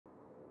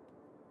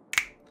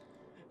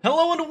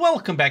Hello and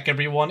welcome back,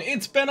 everyone.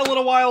 It's been a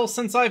little while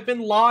since I've been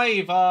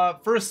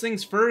live. First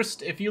things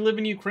first, if you live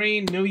in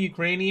Ukraine, know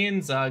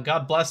Ukrainians,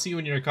 God bless you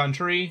and your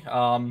country.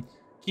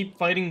 Keep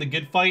fighting the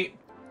good fight.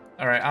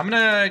 Alright, I'm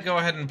gonna go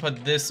ahead and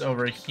put this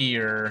over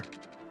here.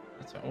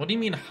 What do you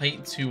mean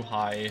height too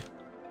high?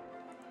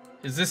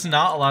 Is this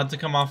not allowed to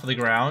come off of the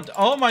ground?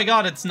 Oh my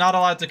god, it's not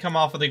allowed to come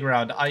off of the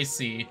ground. I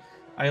see.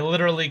 I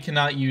literally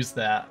cannot use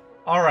that.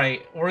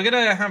 Alright, we're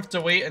gonna have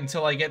to wait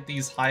until I get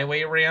these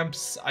highway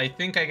ramps. I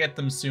think I get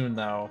them soon,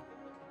 though.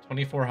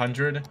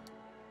 2400.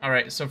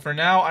 Alright, so for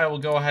now, I will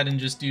go ahead and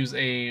just use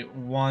a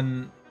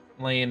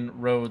one-lane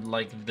road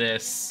like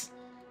this.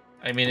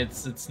 I mean,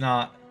 it's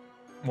not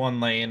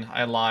one lane.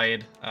 I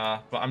lied.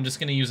 But I'm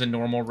just gonna use a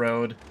normal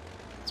road.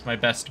 It's my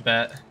best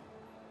bet.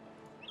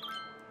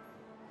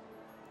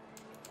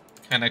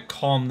 Kind of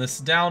calm this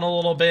down a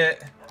little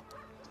bit.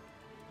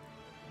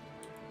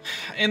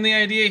 And the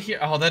idea here...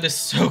 Oh, that is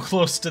so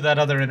close to that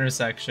other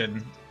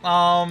intersection.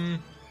 No.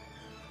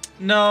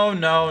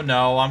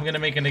 I'm gonna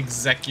make an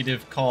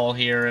executive call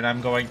here, and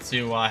I'm going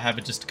to have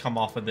it just come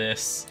off of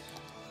this.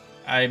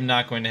 I'm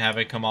not going to have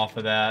it come off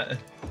of that.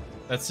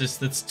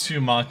 That's too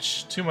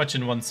much. Too much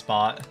in one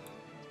spot.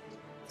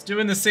 It's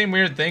doing the same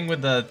weird thing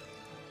with the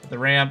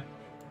ramp.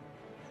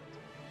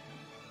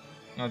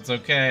 That's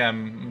okay,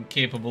 I'm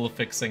capable of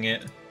fixing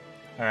it.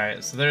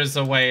 Alright, so there's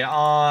a way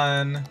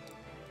on.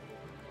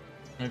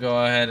 I'll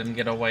go ahead and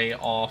get a way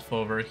off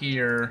over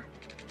here.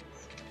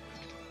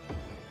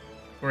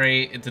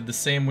 Great, it did the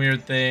same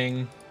weird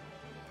thing.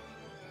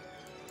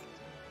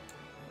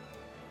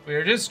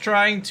 We're just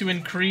trying to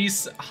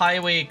increase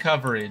highway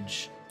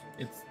coverage.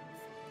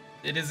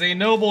 It is a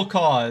noble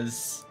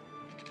cause.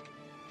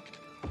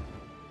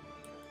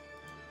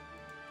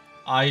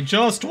 I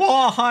just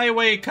want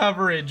highway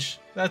coverage.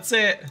 That's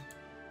it.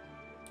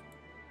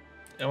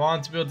 I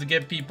want to be able to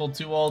get people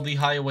to all the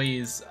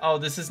highways. Oh,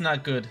 this is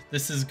not good.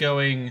 This is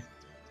going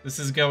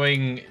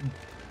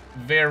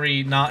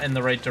very not in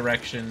the right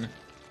direction.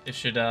 It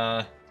should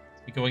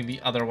be going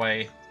the other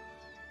way.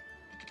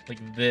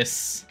 Like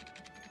this.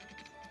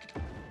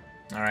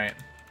 Alright.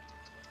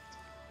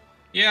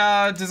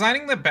 Yeah,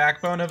 designing the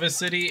backbone of a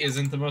city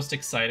isn't the most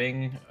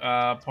exciting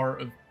part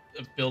of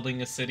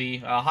building a city.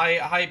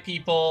 Hi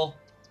people.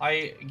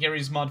 Hi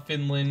Gary's Mod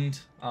Finland.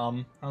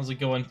 How's it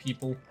going,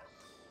 people?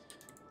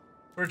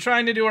 We're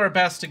trying to do our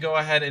best to go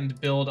ahead and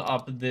build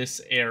up this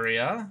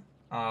area.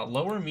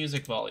 Lower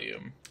music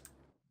volume.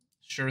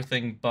 Sure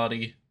thing,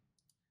 buddy.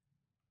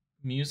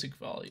 Music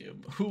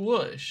volume.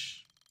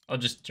 Whoosh. I'll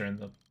just turn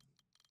the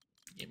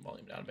game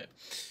volume down a bit.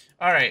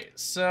 Alright,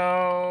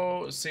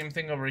 so same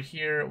thing over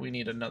here. We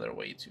need another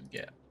way to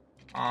get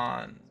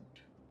on.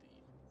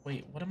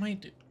 Wait, what am I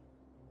doing?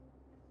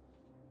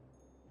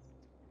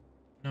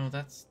 No,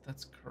 that's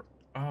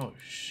oh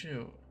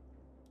shoot.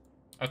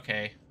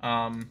 Okay,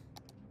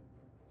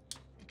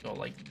 go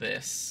like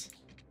this.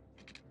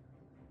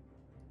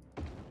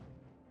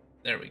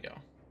 There we go.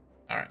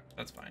 Alright,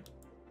 that's fine.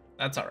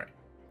 That's alright.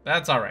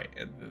 That's alright.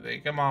 They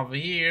come off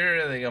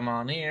here, they come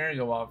on here,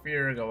 go off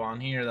here, go on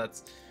here.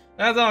 That's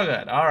all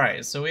good.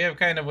 Alright, so we have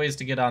kind of ways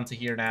to get onto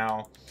here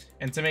now.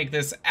 And to make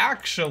this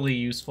actually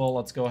useful,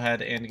 let's go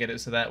ahead and get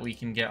it so that we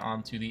can get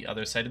onto the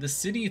other side of the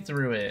city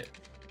through it.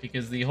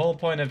 Because the whole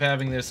point of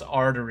having this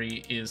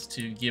artery is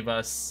to give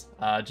us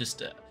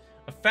just a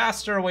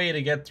faster way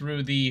to get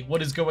through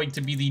what is going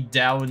to be the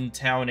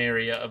downtown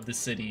area of the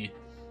city.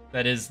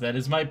 That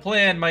is my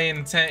plan. My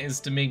intent is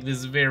to make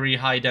this very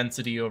high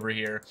density over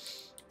here.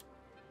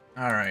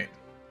 Alright.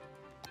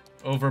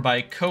 Over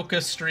by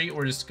Coca Street,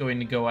 we're just going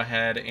to go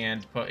ahead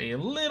and put a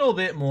little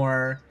bit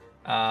more.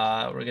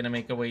 We're going to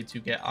make a way to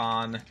get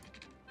on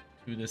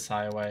to this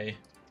highway.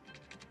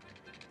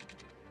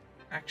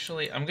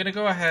 Actually, I'm going to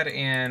go ahead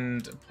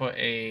and put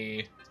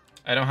a...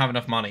 I don't have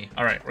enough money.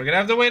 Alright, we're going to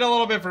have to wait a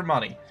little bit for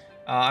money.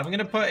 I'm going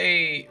to put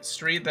a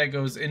street that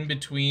goes in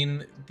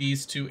between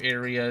these two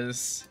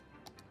areas.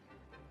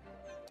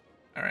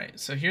 Alright,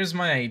 so here's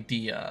my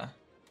idea.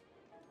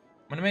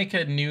 I'm going to make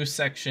a new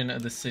section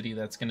of the city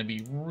that's going to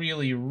be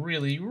really,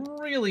 really,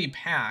 really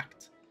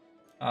packed.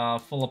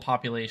 Full of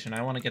population.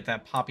 I want to get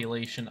that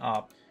population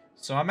up.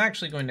 So I'm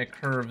actually going to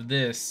curve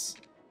this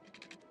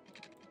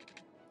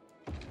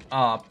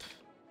up.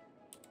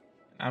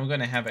 I'm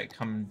going to have it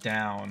come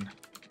down.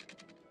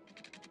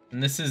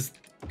 And this is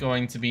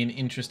going to be an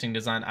interesting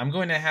design. I'm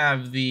going to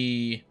have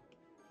the...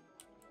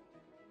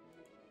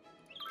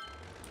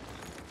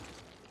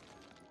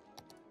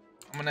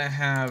 I'm going to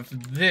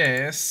have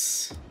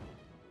this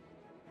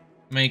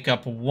make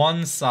up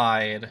one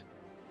side.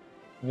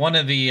 One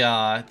of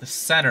the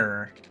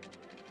center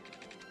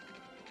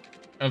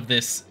of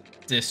this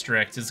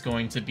district is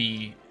going to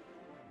be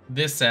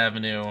this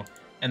avenue.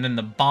 And then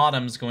the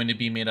bottom's going to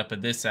be made up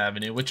of this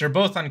avenue, which are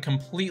both on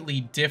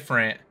completely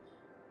different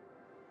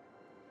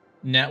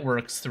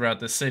networks throughout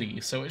the city.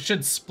 So it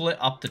should split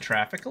up the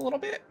traffic a little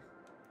bit.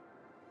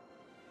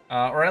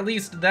 Or at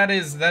least that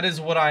is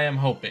what I am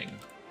hoping.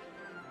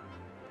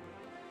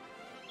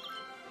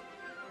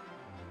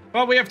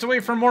 But we have to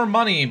wait for more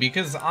money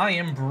because I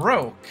am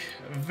broke.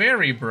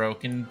 Very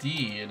broke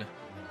indeed.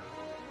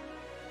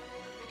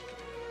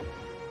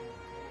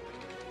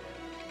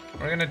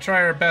 We're gonna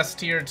try our best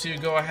here to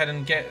go ahead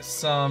and get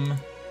some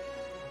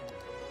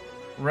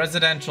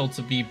residential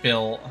to be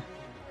built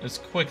as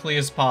quickly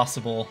as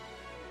possible.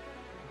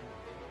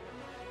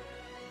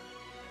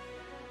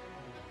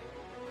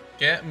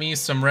 Get me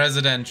some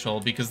residential,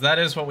 because that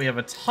is what we have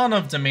a ton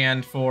of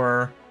demand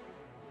for.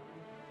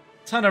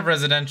 Ton of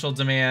residential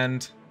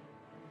demand.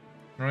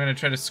 We're going to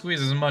try to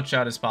squeeze as much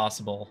out as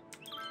possible.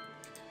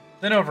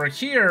 Then over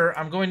here,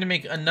 I'm going to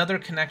make another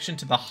connection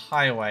to the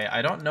highway.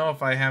 I don't know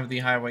if I have the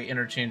highway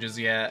interchanges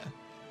yet.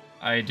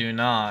 I do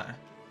not.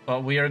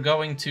 But we are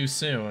going to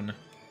soon.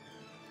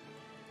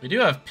 We do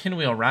have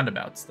pinwheel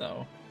roundabouts,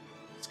 though.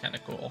 It's kind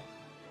of cool.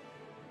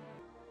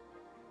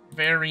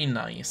 Very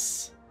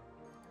nice.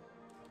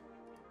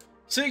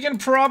 So you can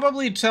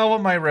probably tell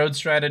what my road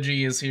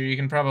strategy is here. You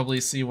can probably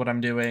see what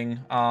I'm doing.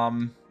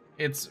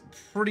 It's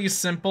pretty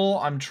simple.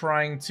 I'm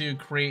trying to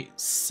create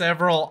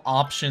several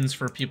options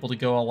for people to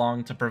go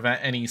along to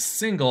prevent any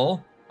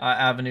single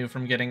avenue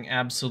from getting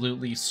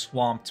absolutely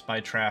swamped by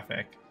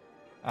traffic.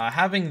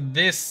 Having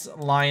this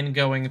line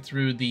going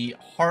through the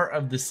heart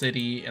of the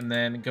city and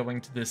then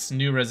going to this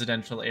new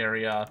residential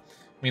area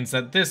means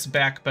that this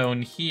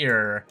backbone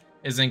here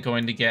isn't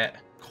going to get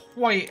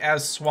quite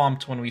as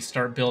swamped when we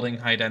start building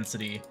high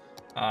density.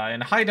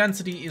 And high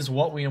density is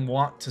what we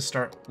want to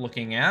start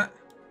looking at.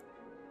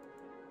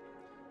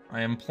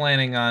 I am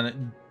planning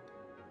on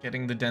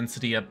getting the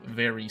density up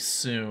very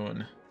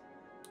soon.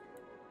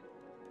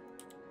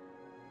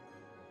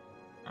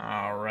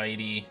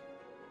 Alrighty.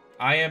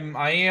 I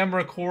am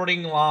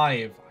recording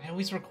live. I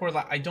always record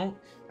live. I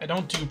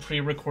don't do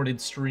pre-recorded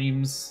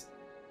streams.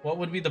 What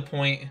would be the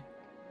point?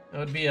 It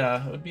would be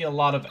a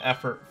lot of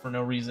effort for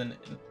no reason.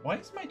 Why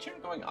is my chair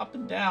going up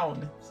and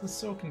down? This is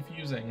so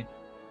confusing.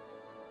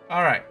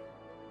 All right.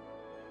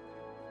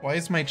 Why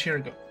is my chair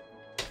go?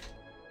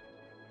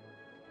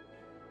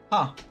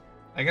 Huh.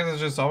 I guess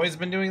it's just always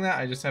been doing that.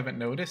 I just haven't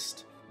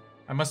noticed.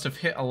 I must have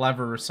hit a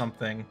lever or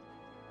something.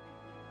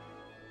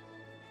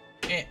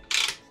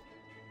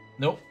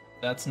 Nope,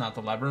 that's not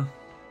the lever.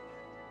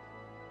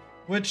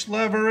 Which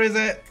lever is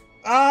it?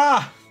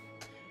 Ah!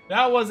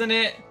 That wasn't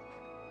it.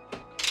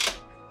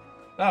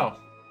 Oh.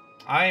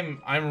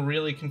 I'm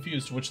really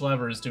confused which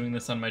lever is doing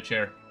this on my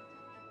chair.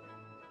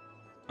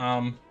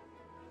 Huh.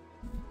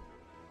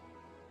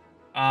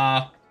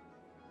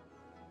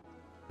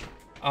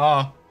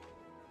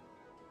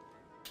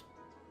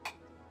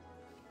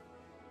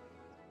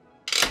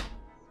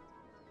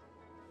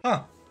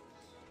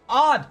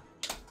 Odd!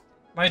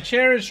 My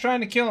chair is trying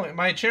to kill me.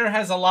 My chair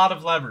has a lot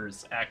of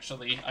levers,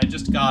 actually. I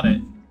just got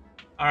it.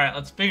 Alright,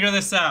 let's figure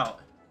this out.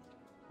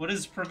 What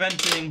is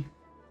preventing...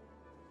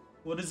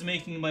 What is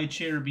making my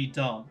chair be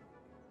dumb?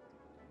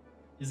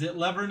 Is it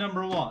lever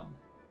number 1?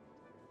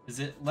 Is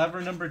it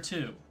lever number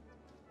 2?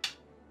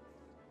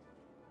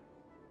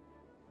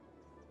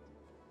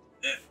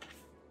 Is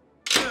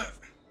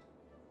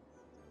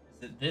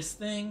it this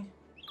thing?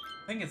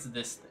 I think it's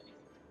this thing.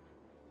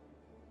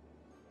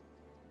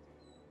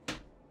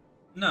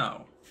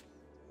 No.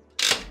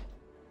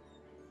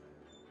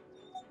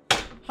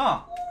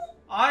 Huh.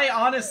 I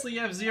honestly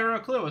have zero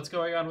clue what's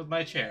going on with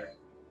my chair.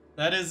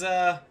 That is,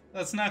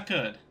 that's not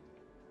good.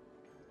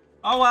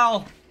 Oh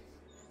well.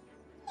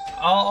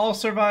 I'll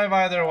survive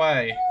either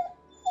way.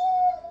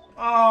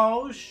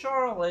 Oh,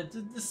 Charlotte,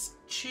 did this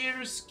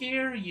chair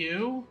scare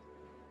you?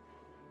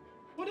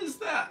 What is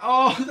that?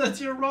 Oh, that's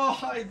your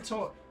rawhide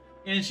toy.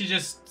 And she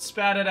just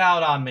spat it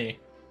out on me.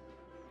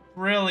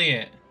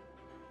 Brilliant.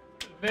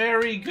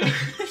 Very good.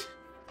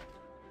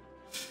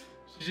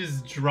 She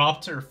just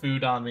dropped her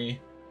food on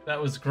me.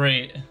 That was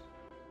great.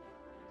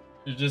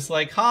 She's just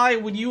like, "Hi,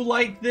 would you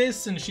like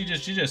this?" And she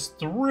just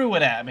threw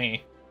it at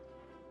me.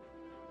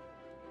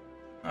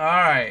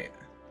 Alright.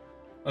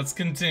 Let's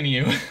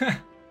continue.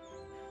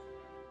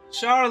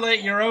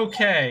 Charlotte, you're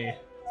okay.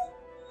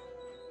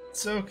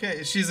 It's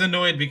okay. She's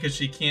annoyed because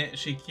she can't,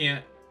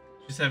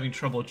 she's having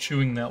trouble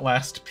chewing that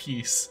last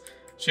piece.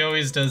 She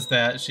always does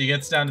that. She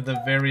gets down to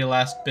the very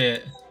last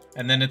bit,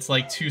 and then it's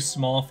like too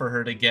small for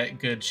her to get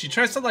good. She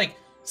tries to like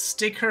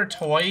stick her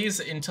toys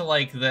into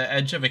like the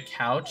edge of a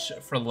couch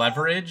for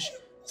leverage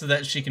so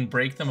that she can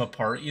break them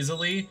apart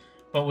easily.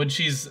 But when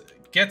she's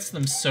gets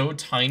them so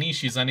tiny,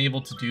 she's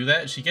unable to do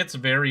that. She gets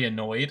very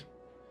annoyed.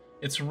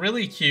 It's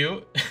really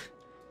cute.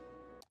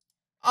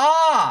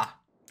 Ah!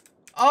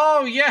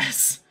 Oh,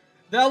 yes!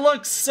 That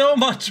looks so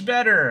much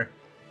better!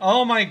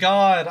 Oh my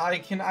god, I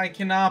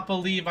cannot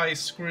believe I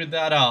screwed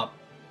that up.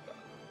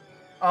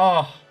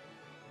 Oh,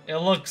 it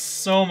looks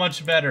so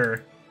much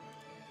better.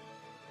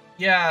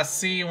 Yeah,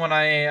 see, when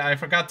I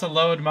forgot to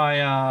load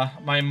my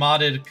my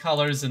modded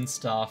colors and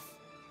stuff.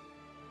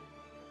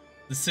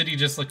 The city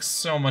just looks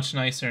so much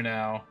nicer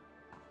now.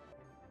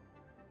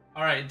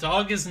 Alright,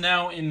 dog is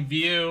now in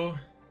view.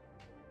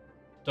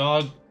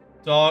 Dog.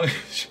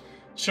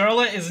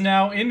 Charlotte is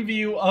now in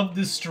view of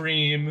the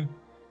stream.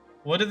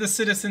 What do the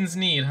citizens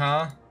need,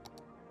 huh?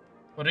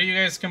 What are you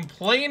guys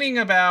complaining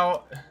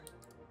about?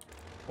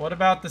 What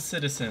about the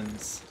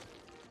citizens?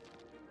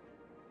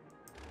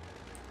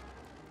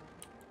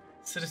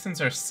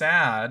 Citizens are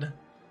sad.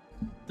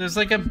 There's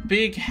like a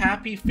big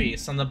happy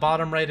face on the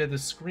bottom right of the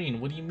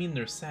screen. What do you mean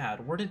they're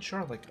sad? Where did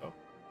Charlotte go?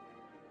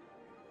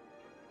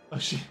 Oh,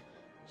 she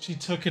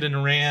took it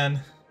and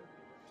ran.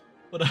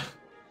 What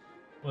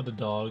a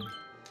dog.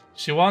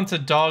 She wants a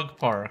dog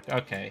park.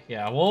 Okay,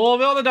 yeah. Well, we'll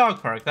build a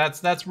dog park.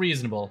 That's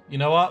reasonable. You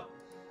know what?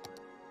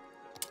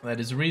 That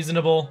is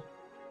reasonable.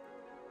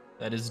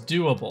 That is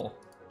doable.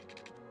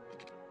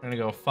 We're gonna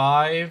go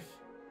 5.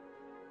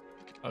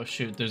 Oh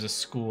shoot, there's a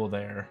school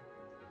there.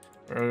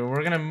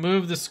 We're gonna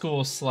move the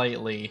school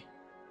slightly.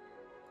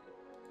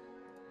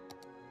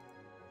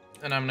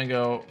 And I'm gonna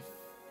go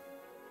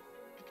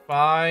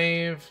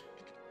 5.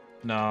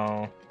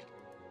 No.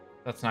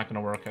 That's not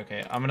gonna work.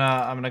 Okay, I'm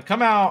gonna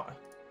come out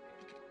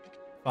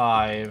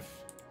 5.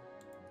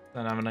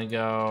 Then I'm gonna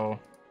go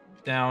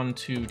down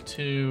to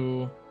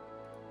 2.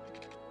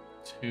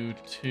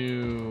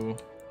 2.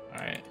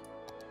 Alright.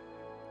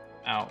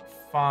 Out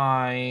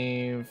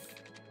 5.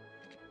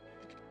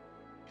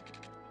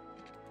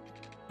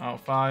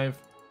 Out 5.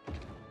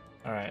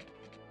 Alright.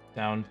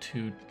 Down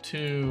to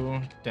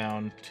 2.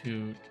 Down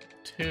to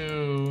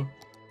 2.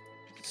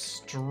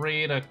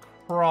 Straight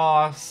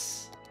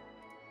across.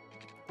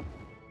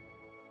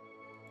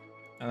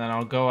 And then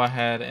I'll go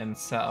ahead and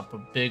set up a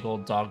big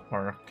old dog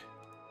park.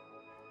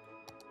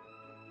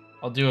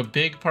 I'll do a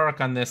big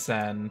park on this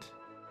end.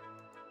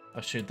 Oh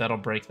shoot, that'll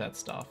break that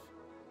stuff.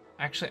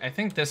 Actually, I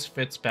think this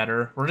fits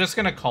better. We're just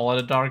gonna call it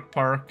a dog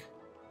park.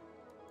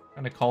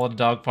 I'm gonna call it a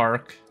dog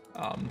park.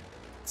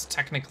 It's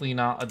technically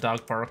not a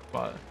dog park,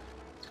 but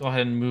let's go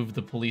ahead and move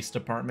the police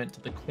department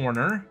to the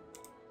corner.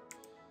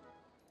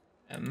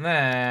 And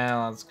then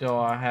let's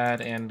go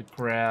ahead and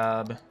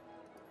grab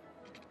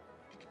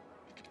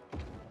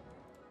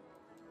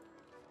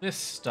this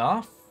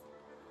stuff.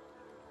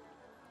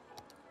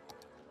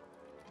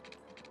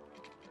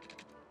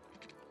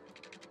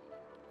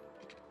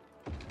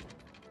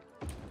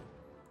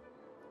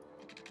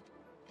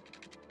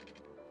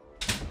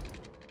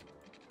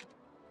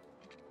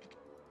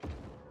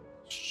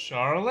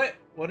 Charlotte,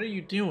 what are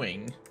you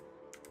doing?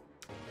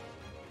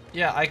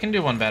 Yeah, I can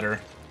do one better.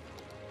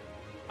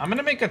 I'm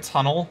gonna make a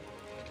tunnel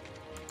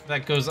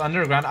that goes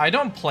underground. I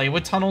don't play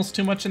with tunnels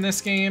too much in this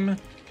game,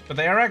 but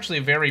they are actually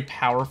very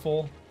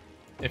powerful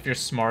if you're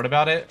smart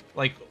about it.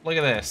 Like, look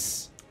at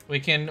this. We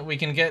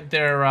can get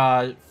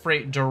their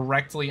freight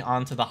directly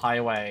onto the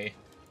highway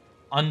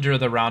under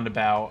the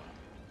roundabout.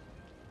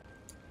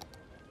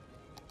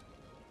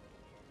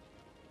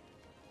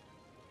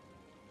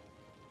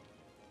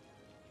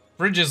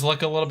 Bridges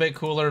look a little bit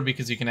cooler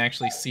because you can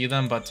actually see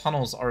them, but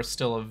tunnels are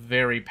still a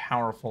very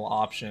powerful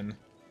option.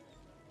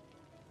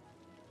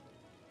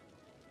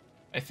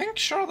 I think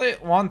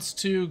Charlotte wants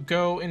to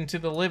go into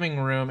the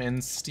living room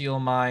and steal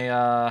my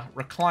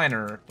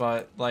recliner,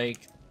 but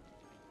like,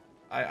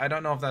 I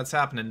don't know if that's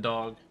happening,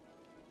 dog.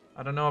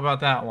 I don't know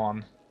about that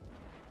one.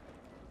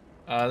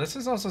 This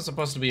is also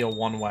supposed to be a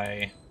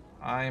one-way.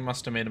 I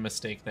must have made a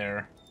mistake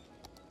there.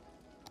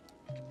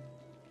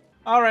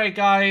 Alright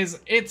guys,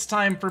 it's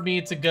time for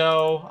me to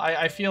go.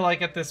 I feel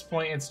like at this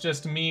point it's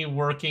just me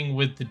working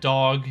with the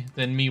dog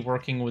than me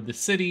working with the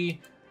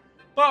city.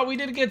 But we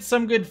did get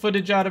some good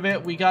footage out of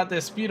it. We got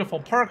this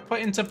beautiful park put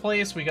into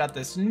place. We got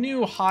this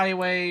new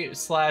highway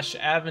slash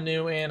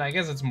avenue in. I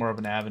guess it's more of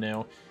an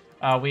avenue.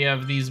 We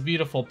have these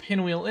beautiful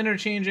pinwheel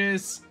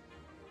interchanges,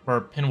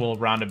 or pinwheel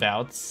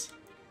roundabouts.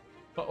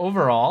 But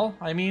overall,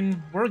 I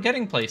mean, we're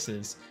getting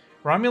places.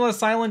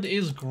 Romulus Island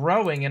is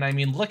growing, and I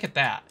mean, look at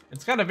that.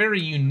 It's got a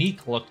very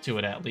unique look to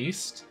it, at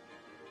least.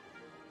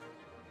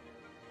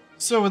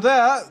 So with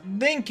that,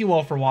 thank you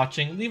all for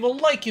watching. Leave a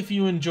like if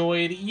you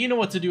enjoyed. You know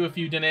what to do if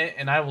you didn't,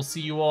 and I will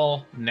see you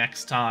all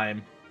next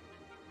time.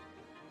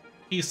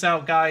 Peace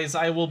out, guys.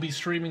 I will be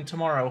streaming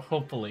tomorrow,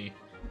 hopefully,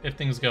 if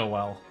things go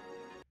well.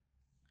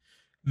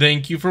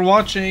 Thank you for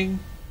watching.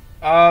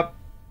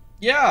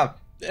 Yeah.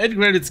 End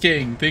credits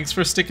king. Thanks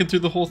for sticking through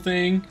the whole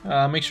thing.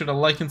 Make sure to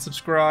like and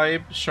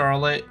subscribe.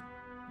 Charlotte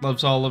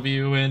loves all of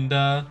you,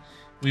 and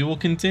we will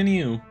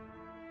continue.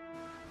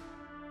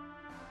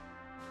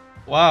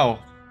 Wow.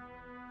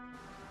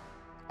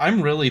 I'm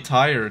really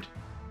tired.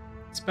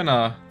 It's been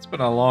a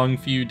long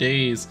few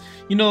days.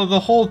 You know,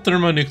 the whole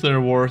thermonuclear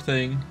war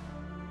thing.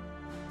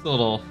 It's a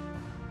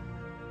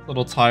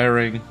little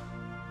tiring.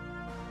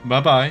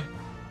 Bye-bye.